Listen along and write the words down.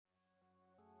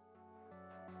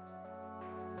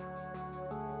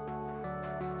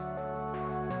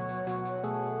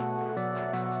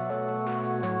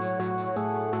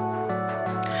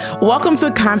Welcome to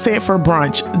Content for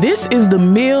Brunch. This is the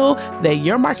meal that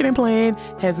your marketing plan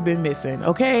has been missing,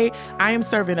 okay? I am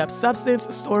serving up substance,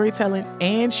 storytelling,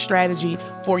 and strategy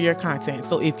for your content.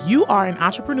 So if you are an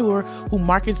entrepreneur who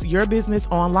markets your business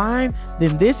online,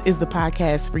 then this is the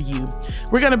podcast for you.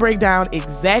 We're going to break down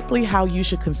exactly how you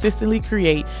should consistently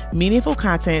create meaningful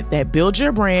content that builds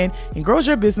your brand and grows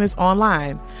your business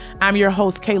online. I'm your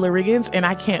host, Kayla Riggins, and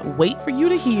I can't wait for you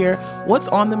to hear what's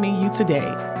on the menu today.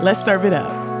 Let's serve it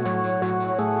up.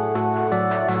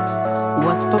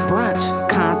 What's for brunch?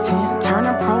 Content,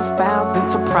 turning profiles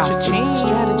into profit.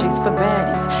 Strategies for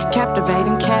baddies,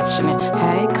 captivating captioning.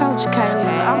 Hey, Coach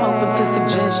Kayla, I'm open to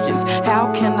suggestions.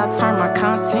 How can I turn my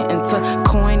content into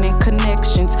coin and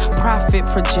connections? Profit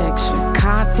projections.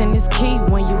 Content is key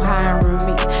when you hiring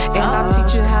me. And I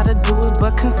teach you how to do it,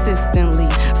 but consistently.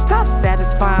 Stop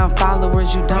satisfying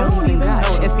followers you don't even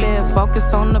got. Instead,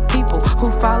 focus on the people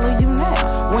who follow you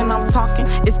now. When I'm talking,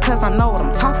 it's cause I know what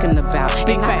I'm talking about.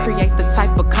 And I create the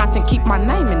type of content, keep my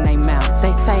name in their mouth.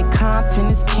 They say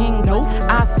content is king, but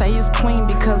I say it's queen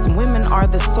because women are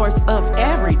the source of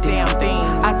every damn thing.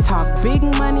 I talk big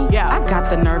money, I got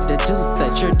the nerve to do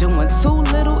such. You're doing too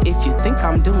little if you think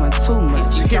I'm doing too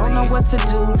much. You don't know what to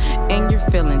do and you're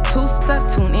feeling too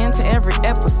stuck, tune into every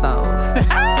episode.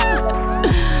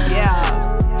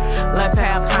 Let's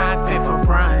have content for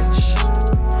brunch.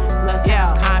 Let's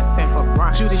have content for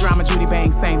brunch. Judy Drama, Judy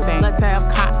Bang, same thing. Let's have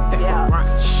content for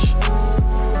brunch.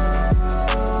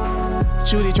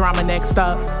 Judy Drama next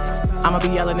up. I'ma be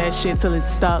yelling that shit till it's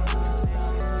stuck.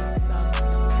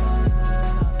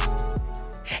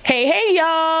 Hey,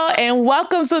 y'all, and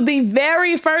welcome to the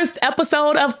very first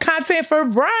episode of Content for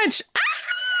Brunch.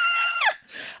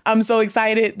 I'm so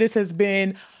excited. This has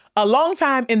been a long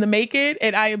time in the making,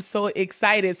 and I am so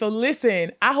excited. So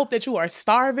listen, I hope that you are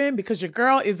starving because your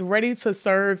girl is ready to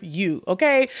serve you,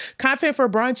 okay? Content for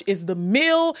Brunch is the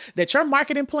meal that your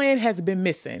marketing plan has been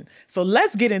missing. So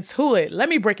let's get into it. Let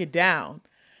me break it down.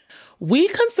 We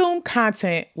consume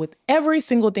content with every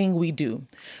single thing we do,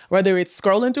 whether it's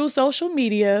scrolling through social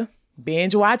media,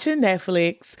 binge watching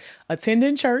Netflix,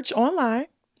 attending church online,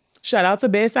 shout out to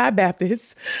Bedside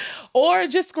Baptist, or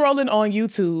just scrolling on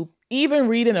YouTube, even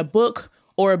reading a book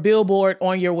or a billboard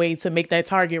on your way to make that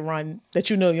Target run that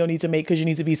you know you'll need to make because you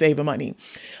need to be saving money.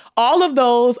 All of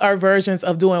those are versions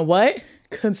of doing what?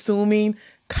 Consuming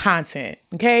content,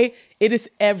 okay? It is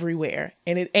everywhere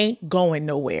and it ain't going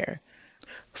nowhere.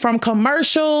 From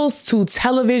commercials to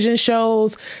television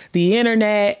shows, the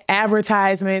internet,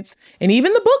 advertisements, and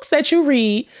even the books that you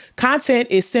read, content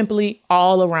is simply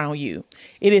all around you.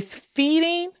 It is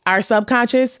feeding our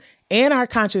subconscious and our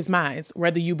conscious minds,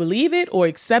 whether you believe it or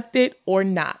accept it or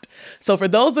not. So for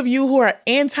those of you who are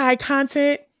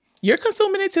anti-content, you're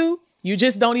consuming it too. You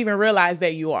just don't even realize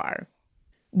that you are.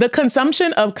 The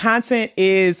consumption of content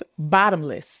is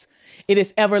bottomless. It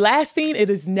is everlasting. It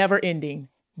is never ending,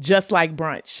 just like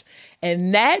brunch.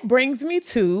 And that brings me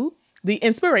to the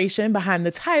inspiration behind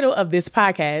the title of this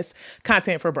podcast,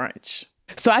 Content for Brunch.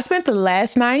 So I spent the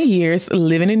last 9 years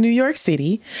living in New York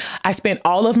City. I spent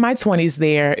all of my 20s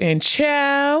there, and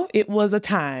child, it was a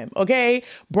time, okay?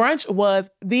 Brunch was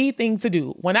the thing to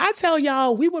do. When I tell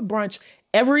y'all, we would brunch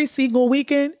every single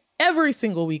weekend,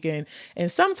 and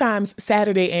sometimes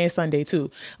Saturday and Sunday too.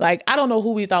 Like, I don't know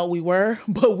who we thought we were,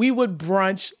 but we would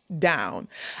brunch down.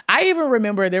 I even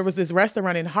remember there was this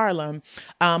restaurant in Harlem.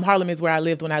 Harlem is where I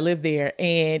lived when I lived there.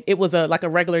 And it was like a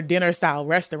regular dinner style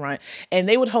restaurant. And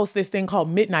they would host this thing called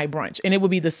Midnight Brunch. And it would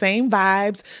be the same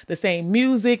vibes, the same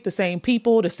music, the same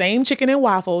people, the same chicken and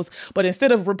waffles. But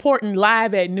instead of reporting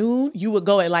live at noon, you would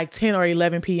go at like 10 or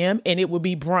 11 p.m. and it would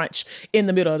be brunch in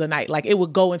the middle of the night. Like, it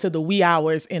would go into the wee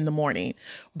hours in the morning.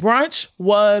 Brunch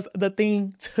was the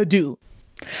thing to do.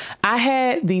 I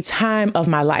had the time of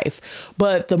my life,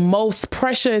 but the most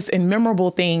precious and memorable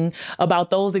thing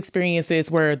about those experiences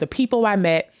were the people I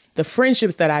met, the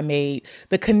friendships that I made,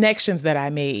 the connections that I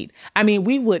made. I mean,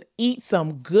 we would eat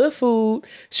some good food,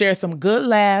 share some good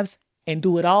laughs, and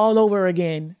do it all over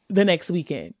again the next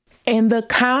weekend. And the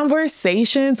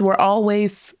conversations were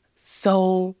always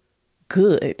so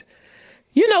good.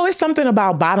 You know, it's something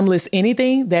about bottomless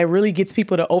anything that really gets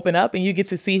people to open up and you get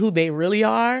to see who they really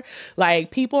are.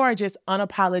 Like, people are just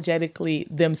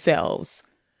unapologetically themselves.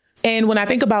 And when I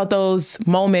think about those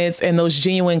moments and those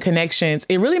genuine connections,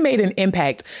 it really made an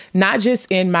impact, not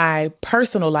just in my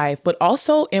personal life, but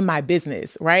also in my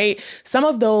business, right? Some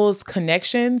of those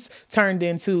connections turned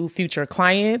into future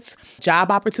clients,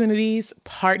 job opportunities,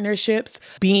 partnerships,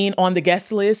 being on the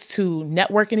guest list to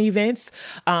networking events,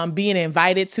 being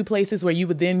invited to places where you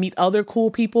would then meet other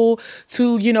cool people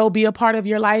to, be a part of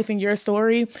your life and your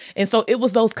story. And so it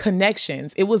was those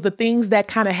connections. It was the things that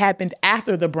kind of happened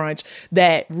after the brunch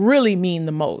that really mean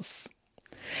the most.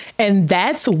 And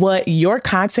that's what your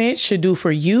content should do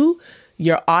for you,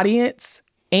 your audience,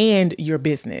 and your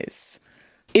business.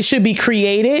 It should be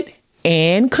created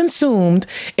and consumed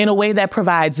in a way that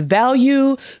provides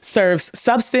value, serves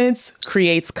substance,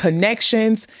 creates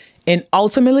connections, and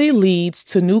ultimately leads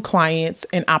to new clients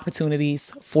and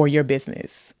opportunities for your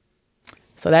business.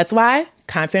 So that's why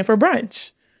content for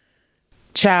brunch.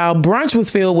 Child, brunch was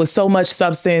filled with so much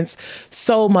substance,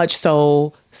 so much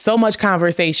soul, so much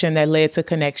conversation that led to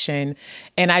connection.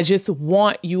 And I just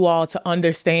want you all to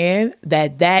understand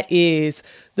that that is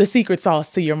the secret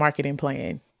sauce to your marketing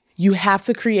plan. You have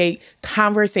to create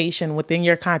conversation within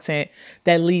your content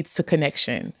that leads to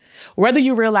connection. Whether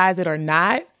you realize it or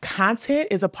not, content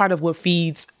is a part of what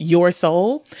feeds your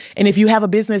soul. And if you have a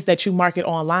business that you market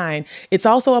online, it's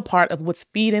also a part of what's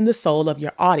feeding the soul of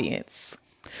your audience.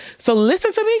 So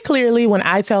listen to me clearly when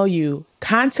I tell you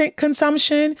content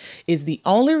consumption is the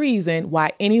only reason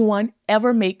why anyone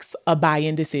ever makes a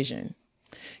buy-in decision.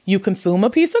 You consume a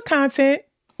piece of content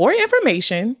or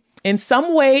information. In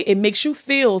some way, it makes you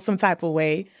feel some type of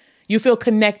way. You feel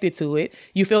connected to it.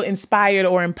 You feel inspired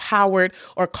or empowered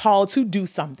or called to do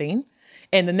something.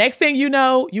 And the next thing you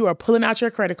know, you are pulling out your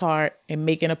credit card and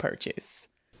making a purchase.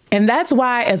 And that's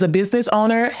why, as a business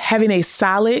owner, having a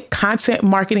solid content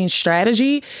marketing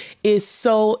strategy is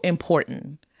so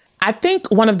important. I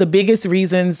think one of the biggest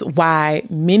reasons why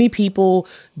many people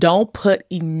don't put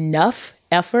enough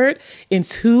effort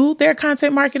into their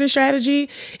content marketing strategy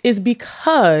is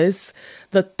because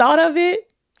the thought of it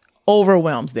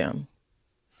overwhelms them.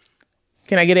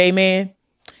 Can I get an amen?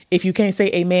 If you can't say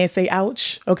amen, say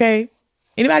ouch, okay?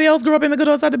 Anybody else grew up in the good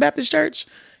old Southern Baptist Church?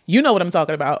 You know what I'm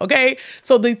talking about, okay?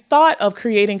 So the thought of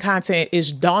creating content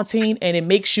is daunting and it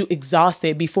makes you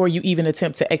exhausted before you even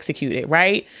attempt to execute it,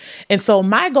 right? And so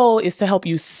my goal is to help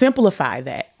you simplify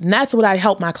that. And that's what I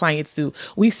help my clients do.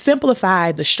 We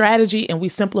simplify the strategy and we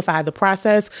simplify the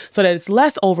process so that it's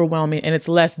less overwhelming and it's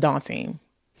less daunting.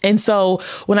 And so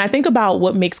when I think about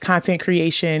what makes content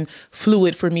creation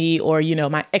fluid for me, or,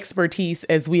 my expertise,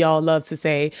 as we all love to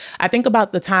say, I think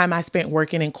about the time I spent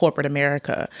working in corporate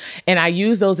America. And I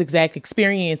use those exact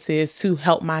experiences to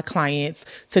help my clients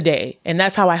today. And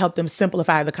that's how I help them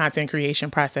simplify the content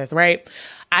creation process, right?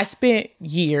 I spent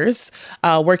years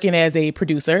working as a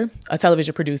producer, a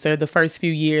television producer, the first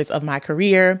few years of my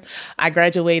career. I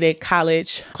graduated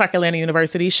college, Clark Atlanta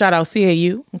University, shout out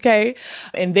CAU, okay?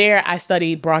 And there I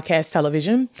studied broadcast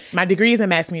television. My degree is in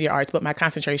mass media arts, but my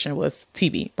concentration was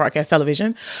TV, broadcast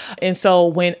television. And so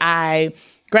when I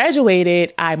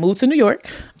graduated, I moved to New York.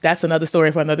 That's another story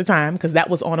for another time because that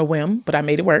was on a whim, but I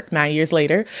made it work 9 years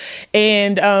later.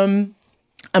 And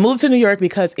I moved to New York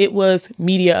because it was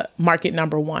media market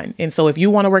number one. And so if you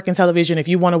want to work in television, if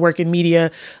you want to work in media,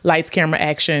 lights, camera,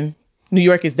 action, New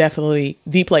York is definitely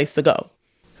the place to go.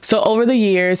 So over the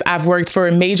years, I've worked for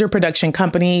major production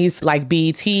companies like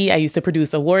BET. I used to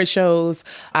produce award shows.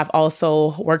 I've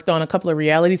also worked on a couple of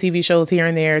reality TV shows here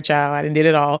and there. Child, I did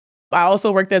it all. I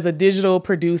also worked as a digital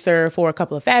producer for a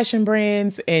couple of fashion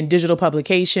brands and digital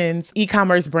publications,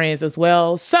 e-commerce brands as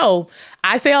well. So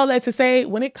I say all that to say,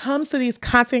 when it comes to these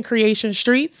content creation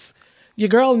streets, your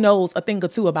girl knows a thing or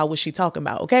two about what she's talking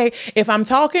about, okay? If I'm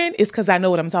talking, it's because I know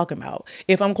what I'm talking about.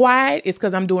 If I'm quiet, it's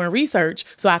because I'm doing research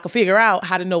so I can figure out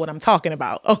how to know what I'm talking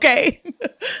about, okay?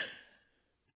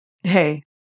 Hey,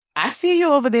 I see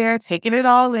you over there taking it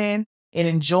all in and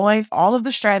enjoying all of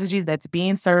the strategy that's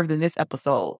being served in this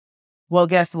episode. Well,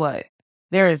 guess what?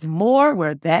 There is more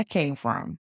where that came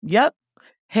from. Yep.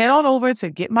 Head on over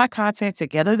to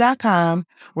getmycontenttogether.com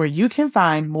where you can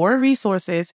find more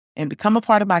resources and become a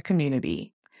part of my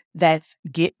community. That's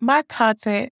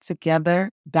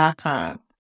getmycontenttogether.com.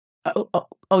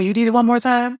 Oh, you need it one more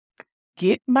time?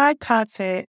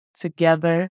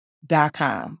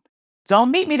 Getmycontenttogether.com.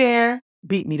 Don't meet me there,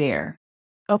 beat me there.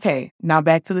 Okay, now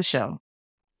back to the show.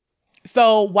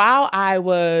 So while I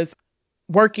was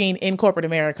working in corporate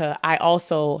America, I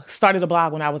also started a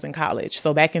blog when I was in college.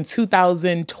 So back in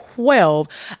 2012,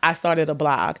 I started a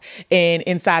blog. And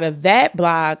inside of that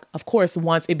blog, of course,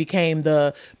 once it became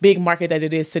the big market that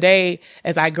it is today,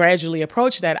 as I gradually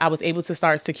approached that, I was able to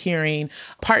start securing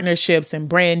partnerships and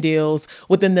brand deals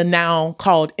within the now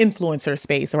called influencer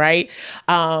space, right?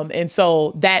 And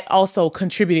so that also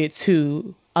contributed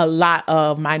to a lot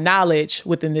of my knowledge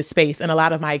within this space and a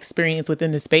lot of my experience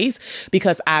within this space,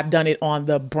 because I've done it on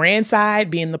the brand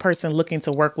side, being the person looking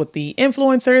to work with the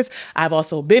influencers. I've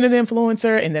also been an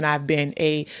influencer, and then I've been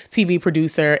a TV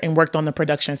producer and worked on the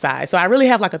production side. So I really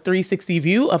have like a 360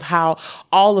 view of how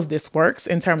all of this works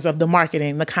in terms of the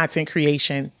marketing, the content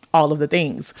creation, all of the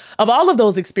things. Of all of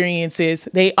those experiences,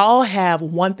 they all have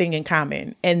one thing in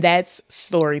common, and that's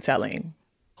storytelling.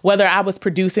 Whether I was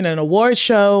producing an award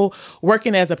show,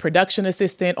 working as a production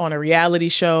assistant on a reality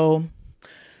show,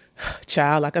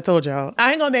 child, like I told y'all, I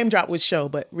ain't gonna name drop which show,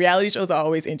 but reality shows are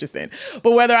always interesting.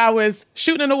 But whether I was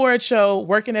shooting an award show,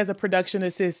 working as a production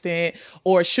assistant,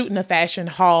 or shooting a fashion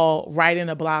haul, writing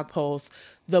a blog post,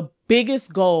 the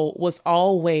biggest goal was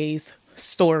always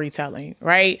storytelling,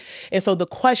 right? And so the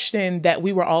question that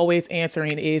we were always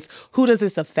answering is, who does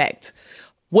this affect?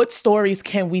 What stories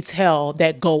can we tell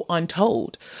that go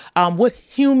untold? What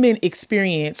human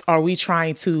experience are we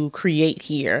trying to create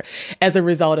here as a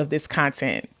result of this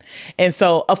content? And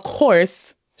so, of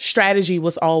course, strategy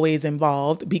was always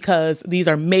involved because these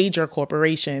are major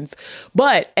corporations.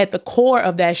 But at the core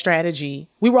of that strategy,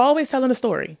 we were always telling a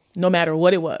story, no matter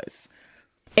what it was.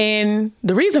 And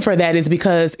the reason for that is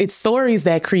because it's stories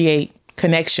that create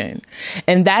connection.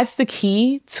 And that's the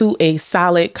key to a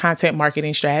solid content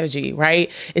marketing strategy,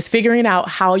 right? It's figuring out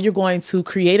how you're going to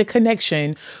create a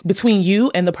connection between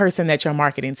you and the person that you're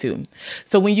marketing to.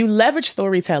 So when you leverage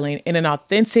storytelling in an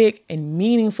authentic and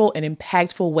meaningful and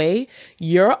impactful way,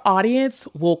 your audience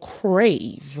will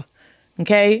crave,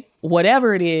 okay,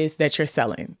 whatever it is that you're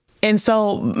selling. And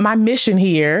so my mission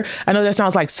here, I know that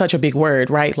sounds like such a big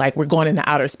word, right? Like we're going into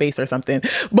outer space or something.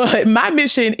 But my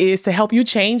mission is to help you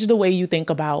change the way you think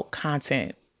about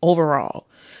content overall.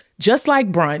 Just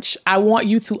like brunch, I want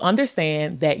you to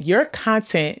understand that your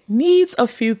content needs a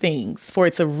few things for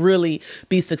it to really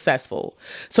be successful.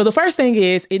 So the first thing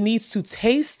is it needs to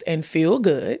taste and feel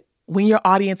good when your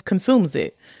audience consumes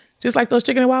it. Just like those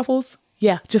chicken and waffles.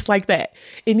 Yeah, just like that.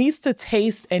 It needs to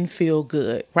taste and feel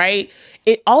good, right?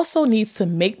 It also needs to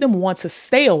make them want to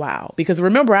stay a while, because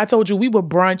remember, I told you we would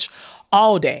brunch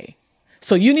all day.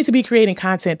 So you need to be creating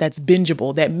content that's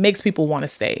bingeable, that makes people want to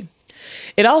stay.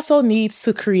 It also needs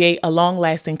to create a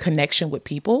long-lasting connection with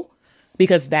people,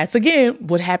 because that's, again,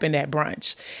 what happened at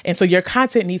brunch. And so your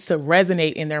content needs to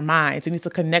resonate in their minds. It needs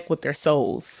to connect with their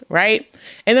souls, right?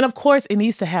 And then, of course, it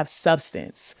needs to have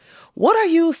substance. What are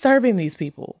you serving these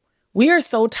people? We are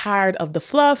so tired of the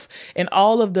fluff and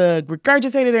all of the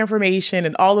regurgitated information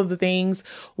and all of the things.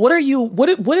 What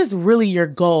is really your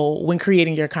goal when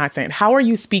creating your content? How are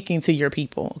you speaking to your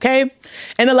people? Okay.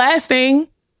 And the last thing,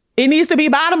 it needs to be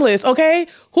bottomless. Okay.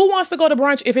 Who wants to go to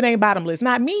brunch if it ain't bottomless?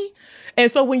 Not me. And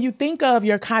so when you think of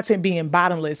your content being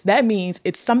bottomless, that means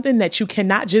it's something that you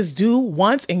cannot just do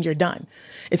once and you're done.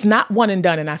 It's not one and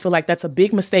done. And I feel like that's a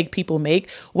big mistake people make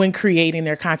when creating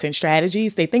their content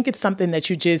strategies. They think it's something that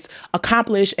you just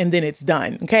accomplish and then it's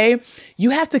done. Okay. You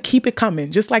have to keep it coming,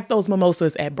 just like those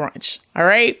mimosas at brunch. All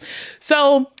right.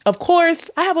 So, of course,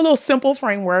 I have a little simple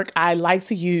framework I like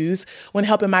to use when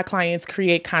helping my clients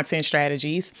create content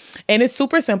strategies. And it's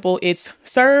super simple. It's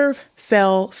serve,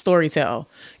 sell, storytell.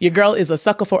 Your girl is a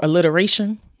sucker for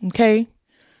alliteration. Okay.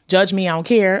 Judge me, I don't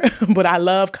care, but I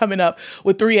love coming up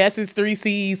with 3 S's, 3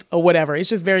 C's, or whatever. It's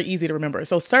just very easy to remember.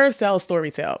 So serve, sell,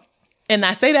 storytell. And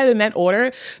I say that in that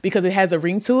order because it has a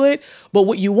ring to it. But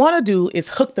what you want to do is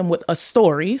hook them with a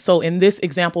story. So in this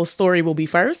example, story will be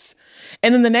first.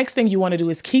 And then the next thing you want to do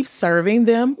is keep serving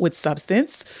them with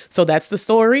substance. So that's the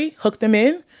story, hook them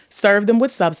in, serve them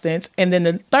with substance. And then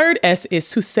the third S is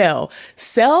to sell.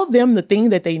 Sell them the thing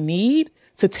that they need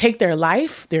to take their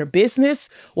life, their business,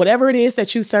 whatever it is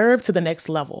that you serve to the next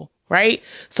level, right?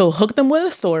 So hook them with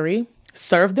a story,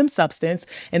 serve them substance,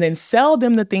 and then sell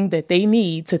them the thing that they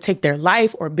need to take their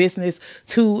life or business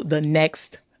to the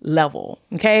next level,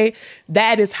 okay?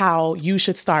 That is how you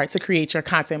should start to create your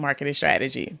content marketing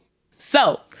strategy.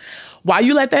 So while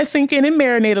you let that sink in and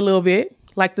marinate a little bit,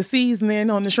 like the seasoning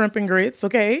on the shrimp and grits,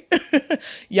 okay?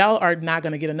 Y'all are not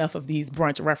going to get enough of these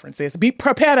brunch references. Be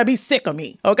prepared to be sick of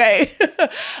me, okay?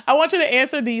 I want you to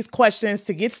answer these questions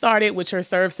to get started with your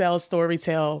serve, sell,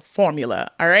 storytell formula,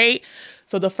 all right?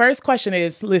 So the first question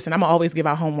is, listen, I'm gonna always give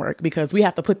out homework because we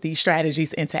have to put these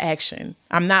strategies into action.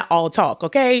 I'm not all talk,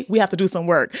 okay? We have to do some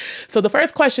work. So the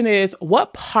first question is,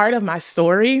 what part of my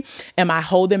story am I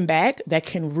holding back that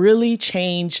can really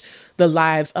change the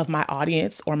lives of my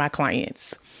audience or my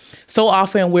clients? So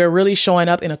often we're really showing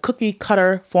up in a cookie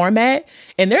cutter format,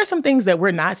 and there's some things that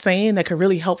we're not saying that could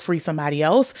really help free somebody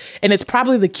else. And it's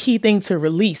probably the key thing to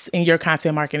release in your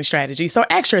content marketing strategy. So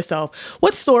ask yourself,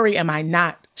 what story am I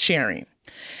not sharing?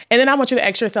 And then I want you to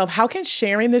ask yourself, how can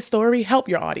sharing this story help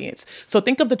your audience? So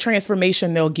think of the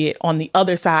transformation they'll get on the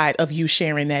other side of you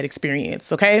sharing that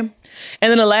experience, okay? And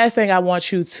then the last thing I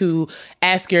want you to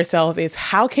ask yourself is,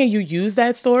 how can you use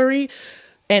that story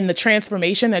and the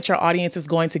transformation that your audience is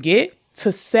going to get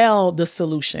to sell the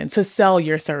solution, to sell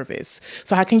your service?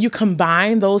 So how can you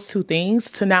combine those two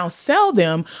things to now sell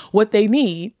them what they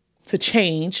need to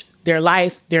change their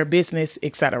life, their business,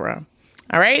 etc.?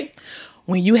 All right?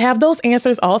 When you have those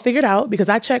answers all figured out, because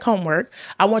I check homework,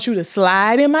 I want you to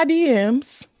slide in my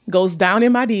DMs, goes down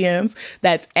in my DMs.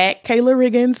 That's at Kayla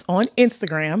Riggins on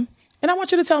Instagram. And I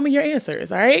want you to tell me your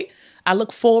answers, all right? I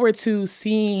look forward to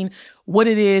seeing what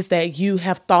it is that you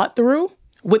have thought through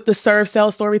with the Serve,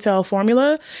 Sell, Storytell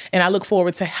formula. And I look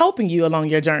forward to helping you along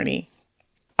your journey.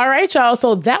 All right, y'all.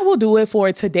 So that will do it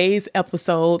for today's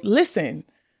episode. Listen,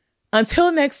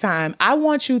 until next time, I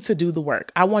want you to do the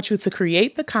work. I want you to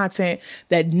create the content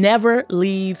that never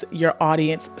leaves your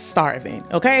audience starving,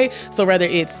 okay? So whether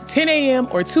it's 10 a.m.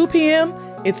 or 2 p.m.,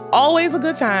 it's always a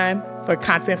good time for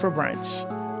Content for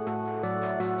Brunch.